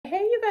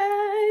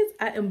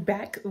I am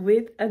back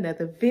with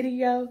another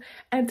video,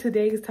 and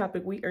today's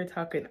topic, we are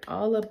talking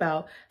all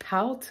about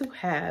how to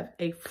have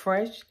a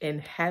fresh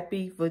and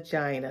happy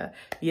vagina.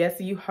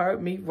 Yes, you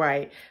heard me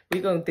right.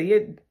 We're going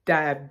to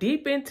dive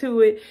deep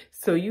into it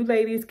so you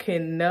ladies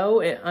can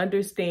know and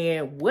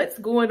understand what's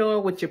going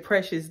on with your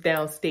precious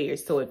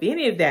downstairs. So if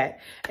any of that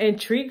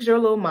intrigues your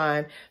little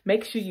mind,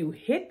 make sure you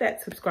hit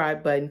that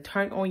subscribe button,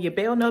 turn on your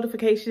bell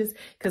notifications,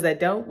 because I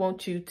don't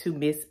want you to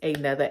miss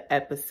another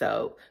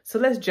episode. So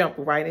let's jump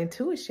right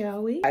into it,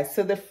 shall we?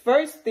 So the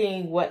first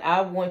thing what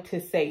I want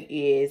to say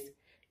is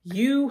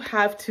you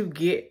have to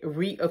get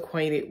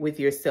reacquainted with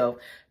yourself.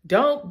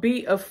 Don't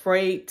be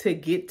afraid to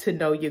get to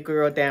know your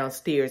girl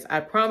downstairs. I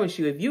promise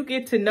you, if you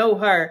get to know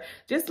her,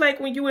 just like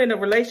when you're in a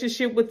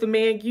relationship with the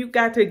man, you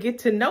got to get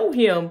to know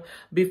him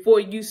before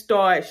you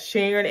start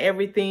sharing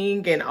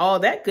everything and all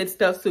that good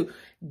stuff. So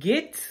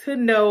get to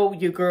know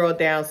your girl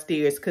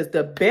downstairs, because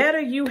the better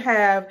you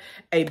have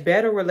a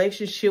better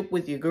relationship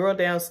with your girl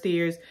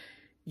downstairs,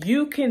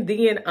 you can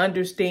then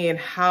understand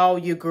how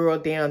your girl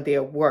down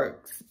there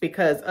works.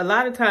 Because a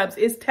lot of times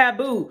it's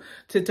taboo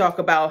to talk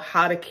about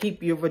how to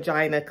keep your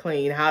vagina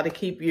clean, how to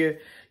keep your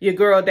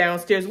girl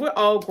downstairs. We're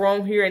all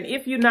grown here. And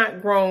if you're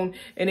not grown,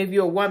 and if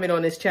you're a woman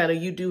on this channel,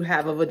 you do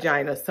have a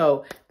vagina.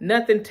 So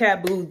nothing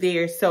taboo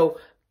there. So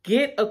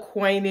get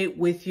acquainted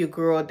with your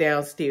girl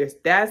downstairs.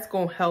 That's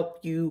going to help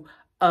you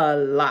a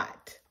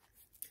lot.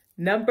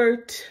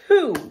 Number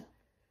 2,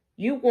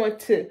 you want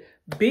to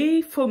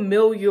be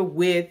familiar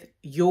with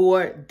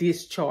your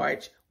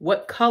discharge.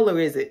 What color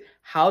is it?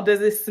 How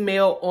does it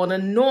smell on a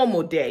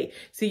normal day?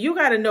 So you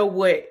got to know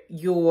what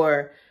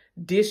your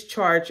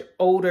discharge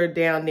odor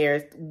down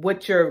there,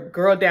 what your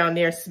girl down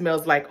there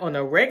smells like on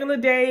a regular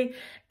day,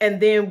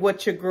 and then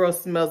what your girl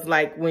smells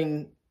like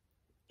when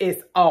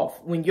it's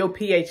off, when your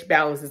pH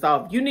balance is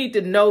off. You need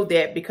to know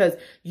that, because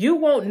you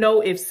won't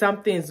know if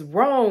something's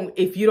wrong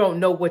if you don't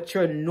know what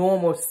your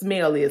normal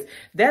smell is.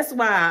 That's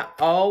why I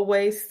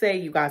always say,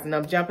 you guys, and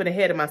I'm jumping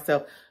ahead of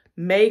myself,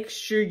 make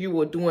sure you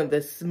are doing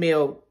the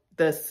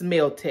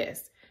smell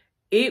test.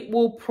 It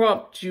will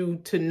prompt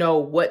you to know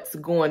what's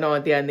going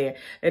on down there.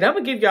 And I'm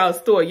gonna give y'all a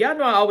story. Y'all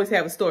know I always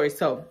have a story.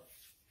 So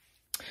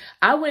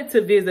I went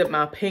to visit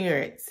my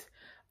parents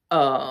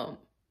on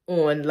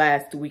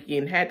last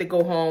weekend. Had to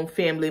go home,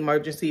 family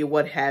emergency or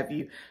what have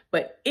you.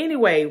 But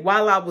anyway,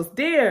 while I was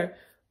there,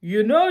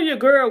 you know your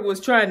girl was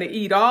trying to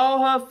eat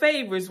all her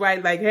favorites,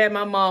 right? Like had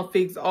my mom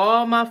fix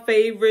all my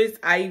favorites.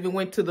 I even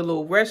went to the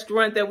little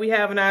restaurant that we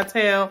have in our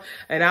town,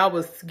 and I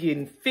was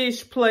getting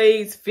fish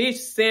plates, fish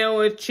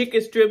sandwich,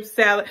 chicken strip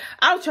salad.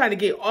 I was trying to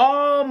get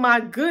all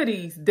my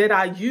goodies that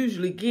I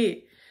usually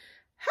get.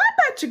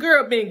 How about your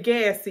girl been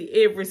gassy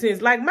ever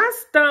since? Like my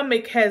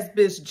stomach has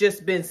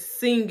just been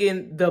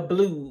singing the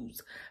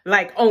blues,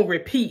 like on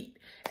repeat.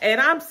 And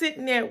I'm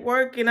sitting at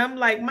work and I'm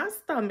like, my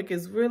stomach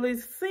is really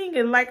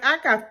singing. Like I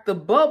got the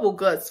bubble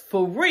guts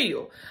for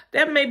real.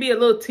 That may be a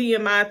little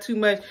TMI too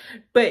much,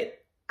 but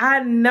I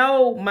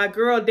know my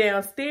girl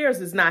downstairs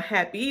is not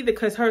happy either,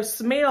 because her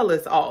smell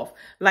is off.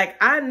 Like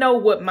I know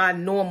what my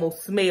normal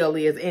smell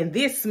is, and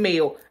this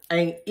smell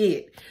ain't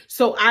it.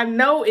 So I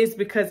know it's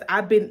because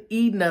I've been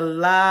eating a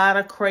lot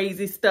of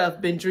crazy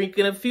stuff, been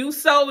drinking a few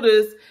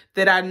sodas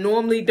that I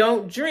normally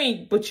don't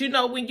drink. But you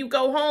know, when you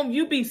go home,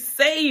 you be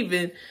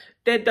saving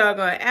that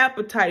doggone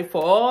appetite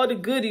for all the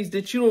goodies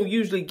that you don't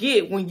usually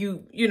get when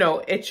you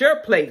know, at your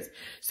place.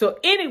 So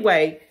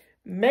anyway,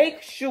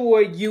 make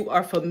sure you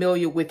are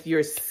familiar with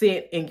your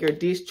scent and your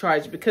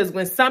discharge, because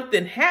when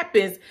something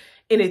happens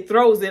and it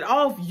throws it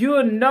off,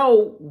 you'll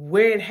know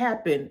where it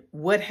happened,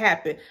 what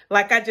happened.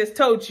 Like I just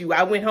told you,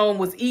 I went home,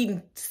 was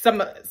eating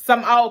some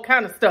all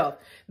kind of stuff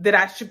that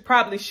I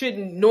probably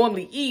shouldn't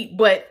normally eat.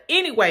 But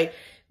anyway,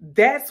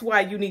 that's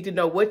why you need to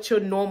know what your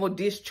normal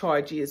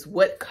discharge is.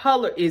 What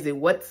color is it?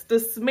 What's the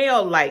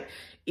smell like?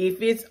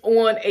 If it's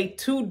on a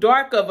too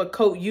dark of a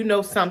coat, you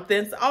know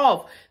something's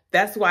off.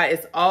 That's why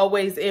it's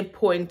always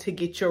important to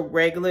get your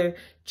regular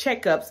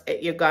checkups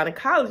at your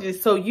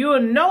gynecologist, so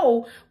you'll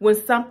know when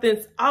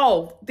something's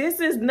off. This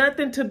is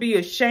nothing to be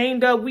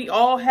ashamed of. We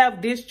all have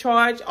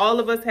discharge. All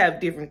of us have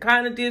different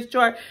kind of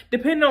discharge,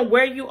 depending on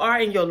where you are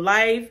in your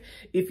life.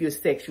 If you're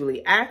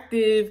sexually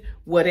active,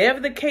 whatever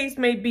the case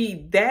may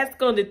be, that's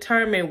going to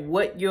determine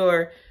what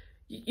your,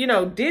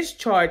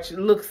 discharge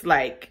looks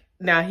like.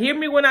 Now, hear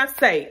me when I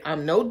say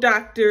I'm no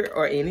doctor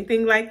or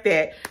anything like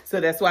that.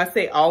 So that's why I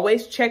say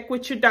always check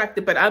with your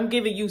doctor. But I'm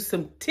giving you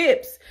some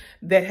tips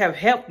that have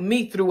helped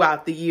me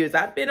throughout the years.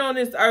 I've been on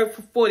this earth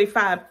for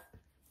 45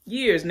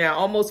 years now,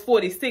 almost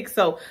 46.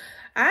 So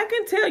I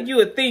can tell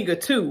you a thing or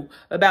two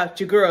about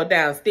your girl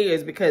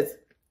downstairs, because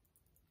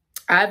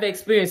I've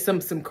experienced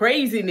some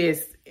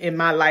craziness in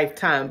my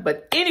lifetime.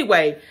 But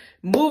anyway,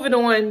 moving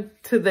on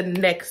to the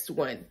next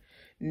one.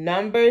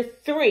 Number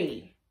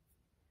 3.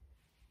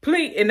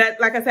 Please, and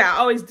that, like I said,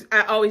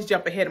 I always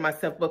jump ahead of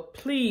myself, but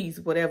please,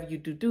 whatever you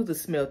do the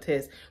smell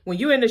test. When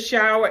you're in the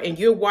shower and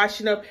you're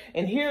washing up,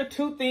 and here are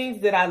 2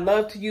 things that I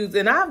love to use.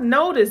 And I've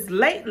noticed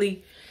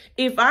lately,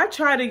 if I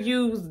try to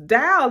use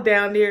Dial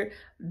down there,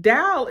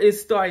 Dow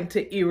is starting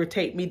to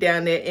irritate me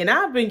down there. And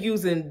I've been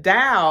using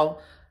Dow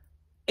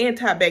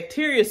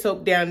antibacterial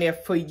soap down there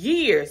for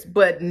years.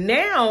 But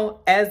now,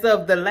 as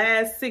of the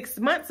last 6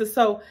 months or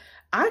so,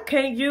 I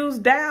can't use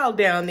Dow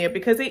down there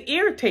because it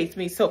irritates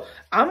me. So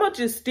I'm going to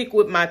just stick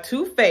with my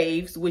two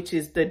faves, which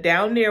is the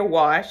Down There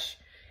Wash.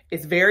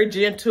 It's very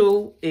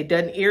gentle. It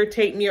doesn't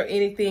irritate me or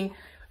anything.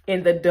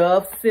 And the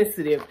Dove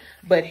Sensitive.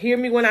 But hear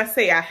me when I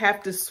say I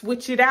have to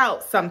switch it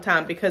out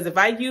sometime, because if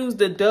I use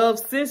the Dove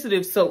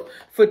Sensitive soap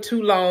for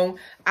too long,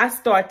 I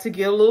start to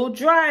get a little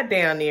dry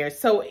down there.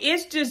 So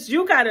it's just,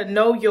 you got to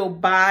know your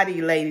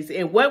body, ladies.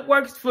 And what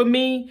works for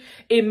me,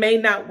 it may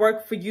not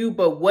work for you,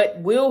 but what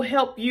will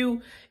help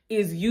you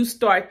is you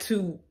start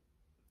to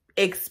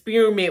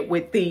experiment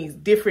with things,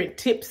 different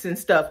tips and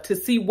stuff to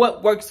see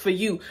what works for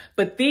you.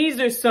 But these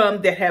are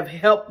some that have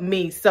helped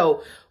me.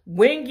 So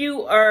when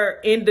you are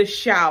in the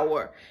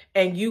shower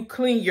and you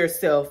clean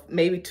yourself,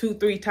 maybe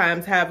 2-3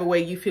 times, however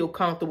way you feel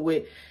comfortable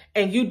with,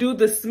 and you do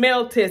the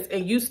smell test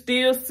and you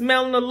still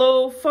smelling a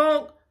little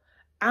funk,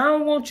 I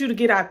don't want you to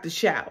get out the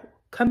shower.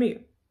 Come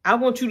here. I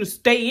want you to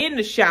stay in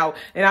the shower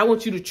and I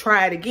want you to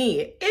try it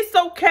again. It's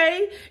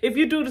okay if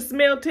you do the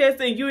smell test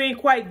and you ain't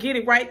quite get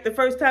it right the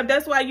first time.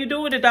 That's why you're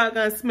doing the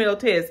doggone smell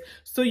test.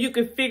 So you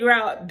can figure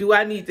out, do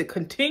I need to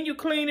continue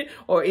cleaning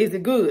or is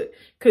it good?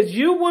 Because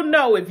you will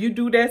know if you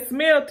do that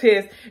smell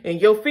test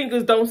and your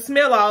fingers don't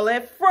smell all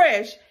that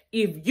fresh.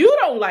 If you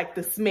don't like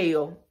the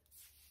smell,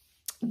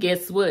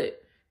 guess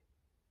what?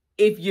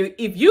 If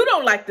you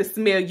don't like the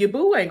smell, your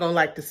boo ain't gonna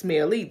like the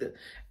smell either.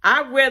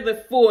 I'd rather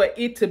for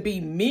it to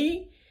be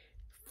me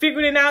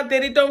figuring out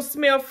that it don't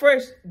smell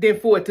fresh than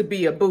for it to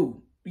be a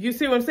boo. You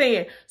see what I'm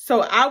saying?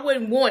 So I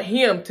wouldn't want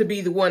him to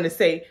be the one to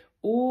say,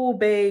 "Oh,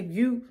 babe,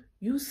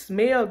 you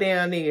smell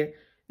down there."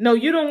 No,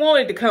 you don't want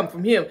it to come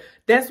from him.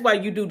 That's why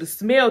you do the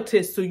smell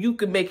test, so you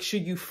can make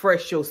sure you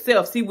fresh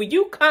yourself. See, when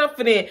you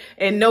confident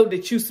and know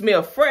that you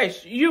smell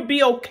fresh, you'll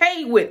be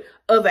okay with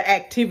other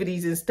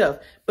activities and stuff.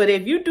 But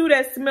if you do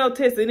that smell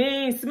test and it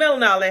ain't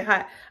smelling all that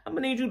hot, I'm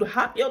gonna need you to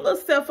hop your little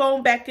cell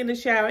phone back in the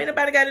shower. Ain't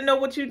nobody got to know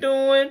what you're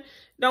doing.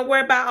 Don't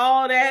worry about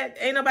all that.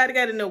 Ain't nobody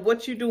got to know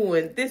what you're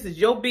doing. This is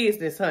your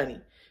business,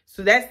 honey.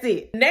 So that's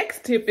it.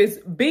 Next tip is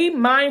be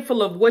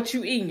mindful of what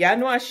you eating. Y'all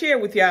know I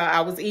shared with y'all I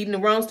was eating the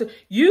wrong stuff.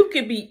 You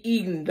could be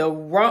eating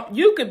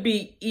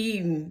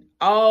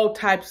all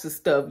types of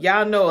stuff.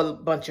 Y'all know a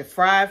bunch of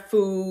fried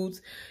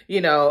foods,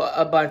 you know,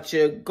 a bunch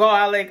of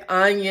garlic,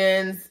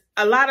 onions,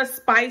 a lot of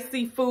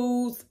spicy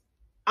foods.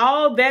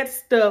 All that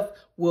stuff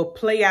will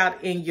play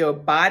out in your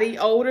body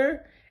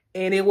odor.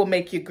 And it will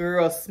make your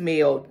girl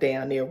smell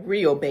down there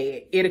real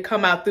bad. It'll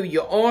come out through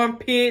your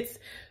armpits.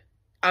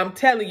 I'm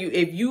telling you,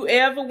 if you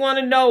ever want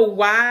to know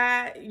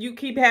why you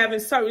keep having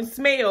certain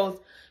smells,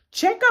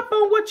 check up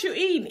on what you're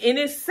eating. And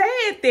it's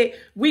sad that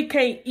we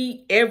can't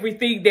eat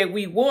everything that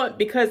we want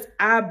because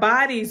our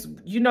bodies,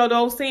 you know the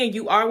old saying,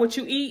 you are what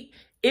you eat.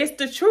 It's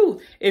the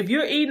truth. If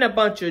you're eating a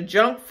bunch of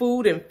junk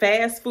food and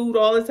fast food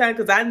all the time,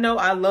 because I know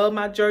I love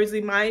my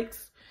Jersey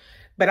Mike's,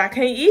 but I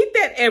can't eat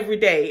that every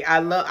day. I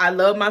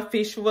love my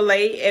fish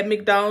fillet at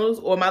McDonald's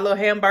or my little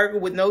hamburger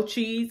with no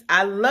cheese.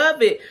 I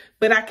love it,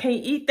 but I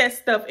can't eat that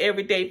stuff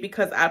every day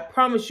because I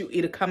promise you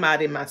it'll come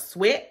out in my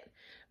sweat.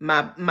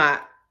 My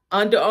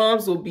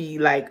underarms will be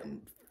like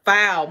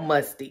foul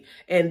musty.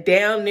 And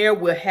down there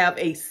will have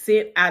a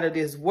scent out of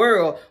this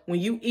world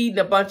when you eating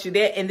a bunch of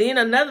that. And then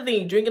another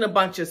thing, drinking a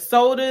bunch of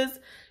sodas,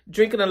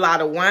 drinking a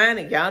lot of wine,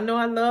 and y'all know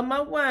I love my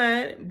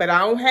wine, but I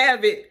don't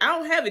have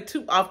it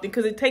too often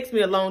because it takes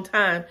me a long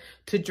time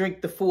to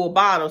drink the full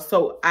bottle.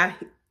 So I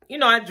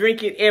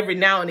drink it every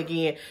now and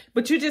again,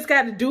 but you just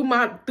got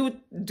to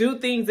do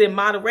things in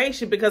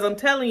moderation because I'm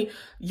telling you,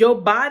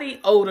 your body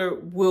odor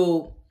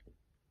will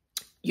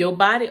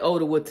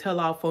tell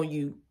off on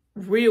you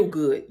real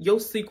good. Your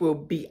secret will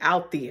be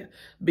out there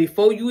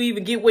before you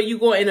even get where you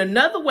go. And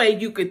another way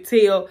you could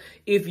tell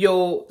if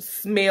your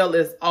smell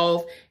is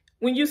off,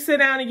 when you sit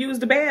down and use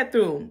the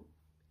bathroom,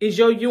 is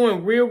your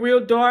urine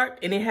real dark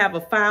and it have a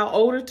foul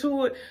odor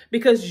to it?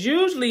 Because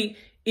usually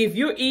if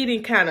you're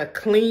eating kind of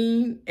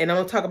clean, and I'm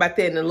going to talk about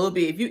that in a little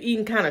bit, if you're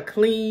eating kind of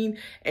clean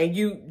and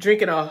you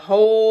drinking a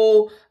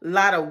whole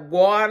lot of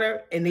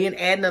water and then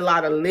adding a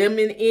lot of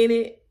lemon in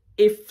it,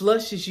 it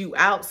flushes you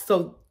out.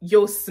 So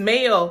your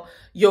smell,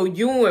 your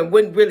urine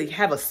wouldn't really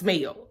have a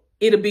smell.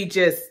 It'll be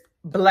just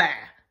blah,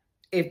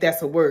 if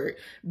that's a word.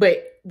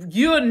 But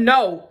you'll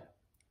know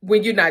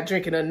when you're not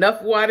drinking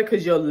enough water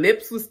because your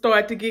lips will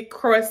start to get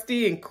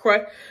crusty and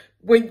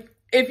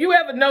if you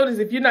ever notice,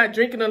 if you're not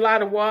drinking a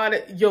lot of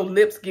water, your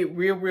lips get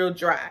real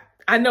dry.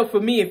 I know for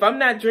me, if I'm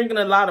not drinking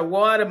a lot of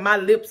water, my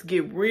lips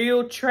get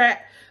real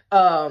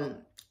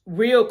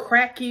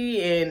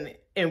cracky and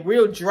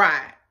real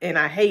dry, and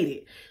I hate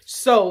it.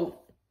 So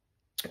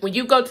when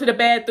you go to the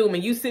bathroom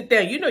and you sit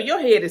down, you know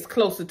your head is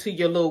closer to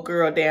your little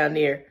girl down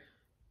there.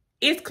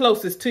 It's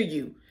closest to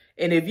you.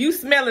 And if you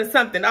smelling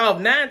something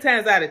off, 9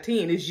 times out of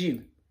 10, it's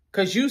you.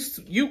 because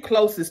you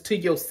closest to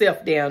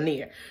yourself down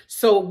there.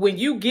 So when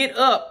you get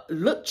up,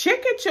 look,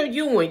 check at your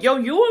urine. Your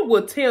urine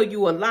will tell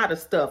you a lot of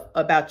stuff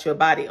about your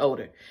body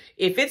odor.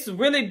 If it's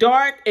really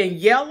dark and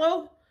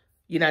yellow,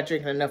 you're not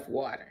drinking enough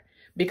water.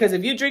 Because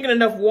if you're drinking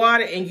enough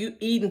water and you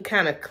eating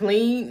kind of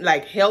clean,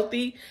 like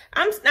healthy,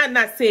 I'm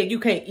not saying you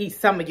can't eat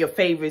some of your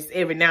favorites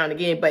every now and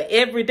again, but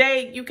every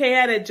day you can't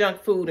have that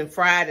junk food and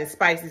fried and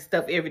spicy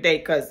stuff every day,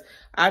 because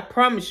I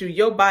promise you,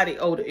 your body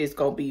odor is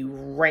going to be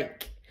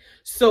rank.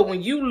 So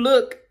when you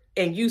look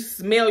and you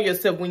smell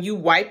yourself, when you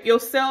wipe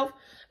yourself,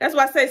 that's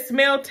why I say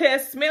smell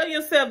test, smell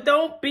yourself.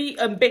 Don't be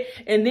a bit.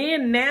 And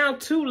then now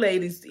too,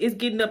 ladies, it's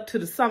getting up to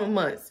the summer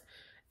months.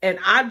 And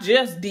I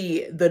just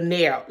did the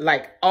nail,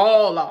 like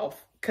all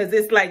off. Because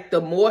it's like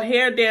the more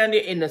hair down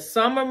there in the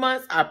summer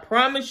months, I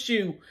promise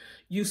you,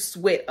 you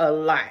sweat a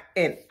lot.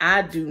 And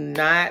I do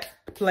not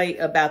play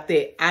about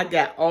that. I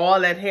got all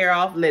that hair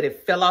off, let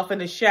it fell off in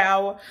the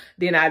shower.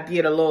 Then I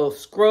did a little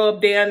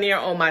scrub down there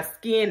on my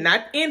skin,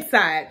 not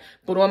inside,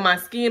 but on my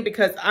skin,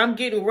 because I'm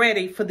getting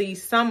ready for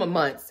these summer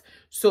months.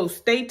 So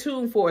stay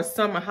tuned for a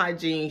summer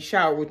hygiene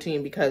shower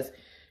routine, because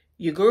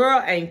your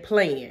girl ain't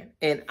playing.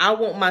 And I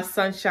want my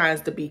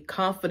sunshines to be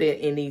confident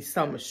in these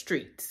summer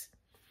streets.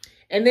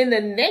 And then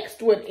the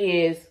next one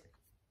is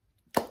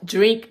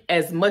drink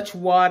as much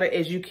water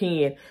as you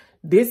can.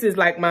 This is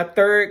like my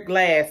third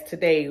glass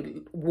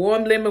today.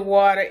 Warm lemon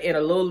water and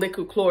a little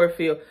liquid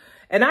chlorophyll.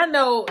 And I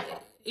know,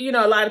 you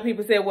know, a lot of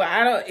people say,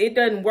 well, it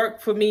doesn't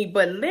work for me.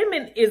 But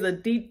lemon is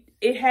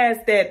it has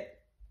that,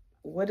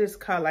 what is it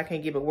called? I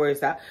can't give it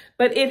words out.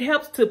 But it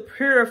helps to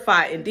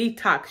purify and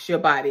detox your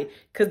body,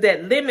 because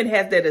that lemon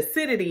has that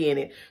acidity in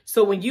it.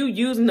 So when you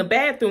using the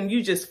bathroom,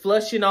 you just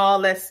flushing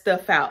all that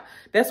stuff out.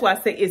 That's why I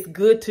say it's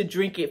good to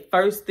drink it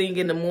first thing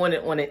in the morning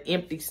on an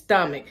empty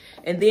stomach.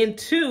 And then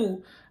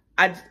too,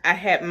 I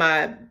had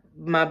my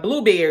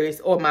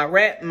blueberries or my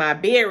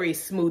berry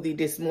smoothie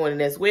this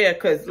morning as well.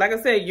 Because like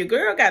I said, your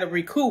girl got to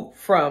recoup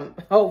from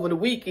over the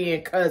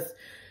weekend, because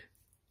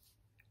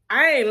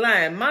I ain't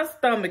lying. My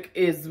stomach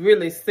is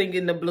really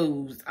singing the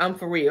blues. I'm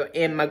for real.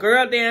 And my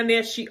girl down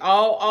there, she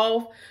all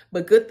off.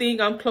 But good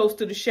thing I'm close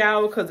to the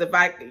shower, because if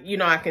I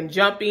can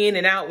jump in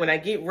and out when I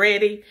get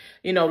ready.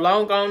 You know,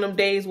 long gone them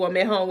days where I'm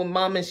at home with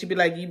mom and she be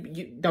like,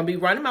 you don't be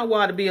running my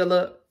water bill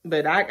up.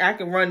 But I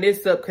can run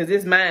this up because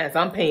it's mine. So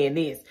I'm paying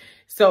this.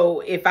 So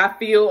if I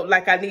feel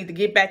like I need to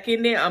get back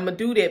in there, I'm going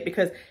to do that,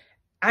 because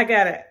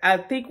I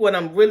think what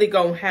I'm really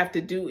going to have to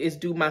do is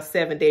do my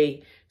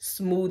 7-day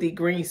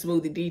green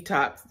smoothie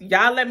detox.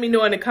 Y'all let me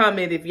know in the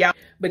comments if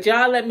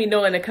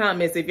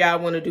y'all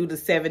want to do the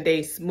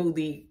 7-day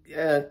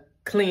smoothie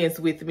cleanse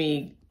with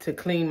me, to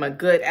clean my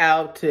gut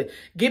out, to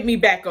get me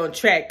back on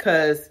track,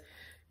 because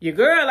your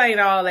girl ain't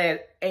all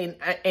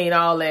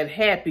that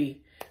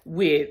happy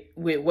with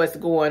what's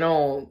going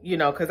on, you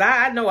know, because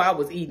I know I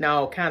was eating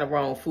all kind of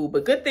wrong food.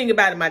 But good thing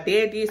about it, my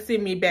dad did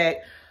send me back.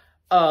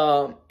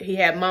 He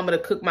had mama to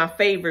cook my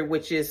favorite,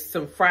 which is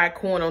some fried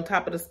corn on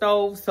top of the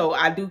stove. So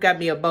I do got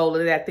me a bowl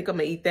of that. I think I'm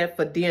gonna eat that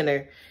for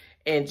dinner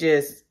and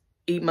just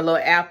eat my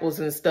little apples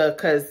and stuff,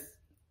 because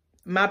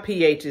my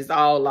pH is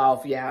all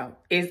off, y'all.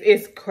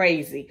 It's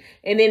crazy.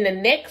 And then the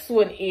next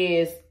one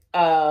is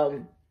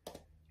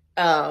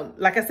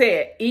like I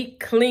said,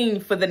 eat clean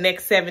for the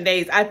next 7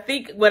 days. I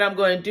think what I'm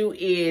going to do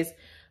is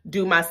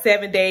do my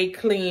 7-day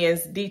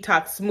cleanse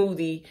detox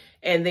smoothie,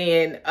 and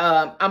then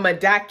I'm gonna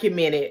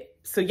document it.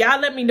 So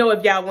y'all let me know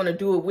if y'all want to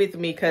do it with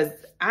me, because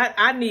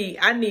I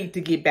need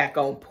to get back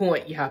on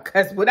point, y'all.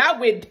 Because when I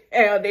went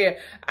down there,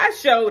 I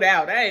showed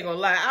out. I ain't gonna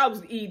lie. I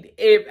was eating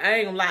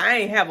I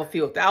ain't have a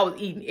filter. I was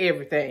eating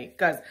everything,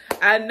 because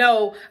I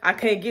know I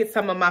can't get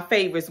some of my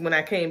favorites when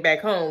I came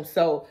back home.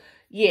 So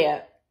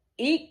yeah,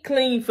 eat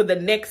clean for the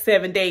next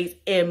 7 days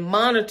and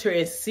monitor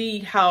and see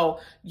how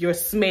your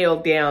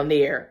smell down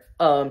there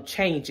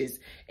changes,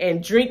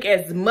 and drink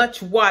as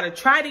much water.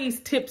 Try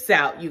these tips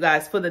out, you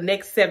guys, for the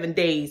next 7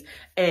 days,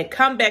 and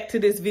come back to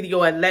this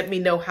video and let me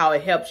know how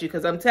it helps you,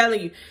 because I'm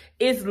telling you,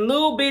 it's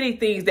little bitty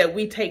things that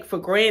we take for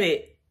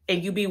granted,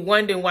 and you be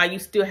wondering why you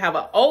still have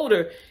an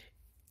odor.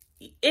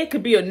 It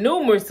could be a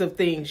numerous of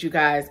things, you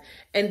guys.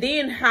 And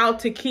then how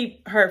to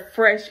keep her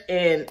fresh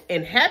and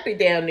happy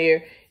down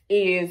there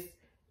is,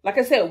 like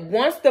I said,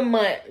 once a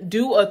month,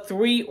 do a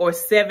 3 or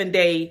 7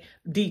 day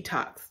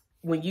detox.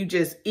 When you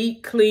just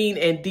eat clean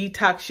and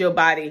detox your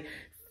body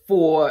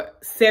for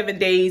 7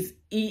 days,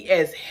 eat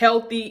as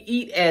healthy,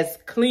 eat as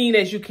clean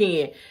as you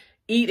can,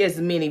 eat as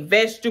many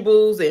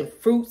vegetables and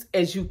fruits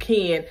as you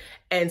can,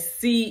 and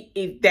see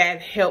if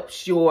that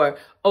helps your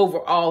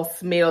overall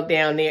smell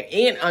down there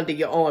and under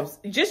your arms.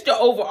 Just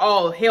your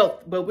overall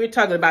health, but we're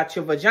talking about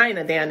your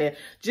vagina down there.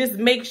 Just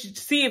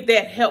see if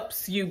that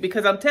helps you,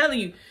 because I'm telling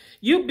you,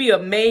 you'd be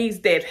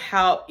amazed at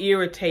how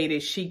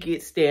irritated she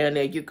gets down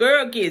there. Your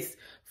girl gets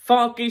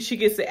funky, she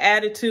gets an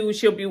attitude,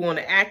 she'll be want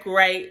to act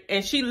right,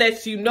 and she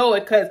lets you know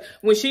it, because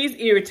when she's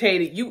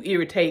irritated, you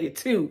irritated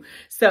too.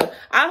 So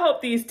I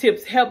hope these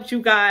tips helped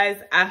you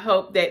guys. I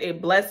hope that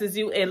it blesses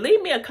you, and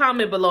leave me a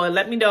comment below and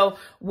let me know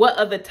what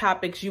other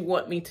topics you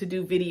want me to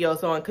do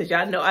videos on, because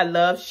y'all know I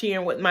love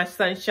sharing with my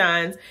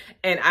sunshines,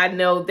 and I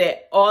know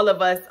that all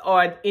of us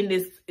are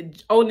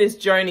on this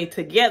journey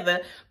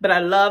together, but I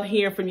love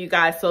hearing from you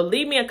guys. So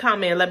leave me a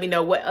comment and let me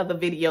know what other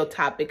video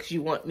topics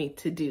you want me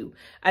to do.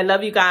 I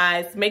love you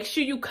guys. Make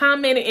sure you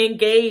comment and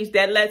engage.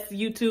 That lets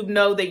YouTube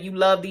know that you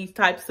love these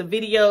types of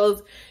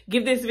videos.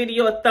 Give this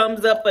video a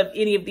thumbs up if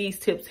any of these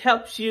tips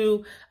helps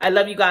you. I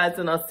love you guys,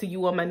 and I'll see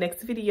you on my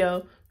next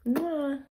video. Mwah.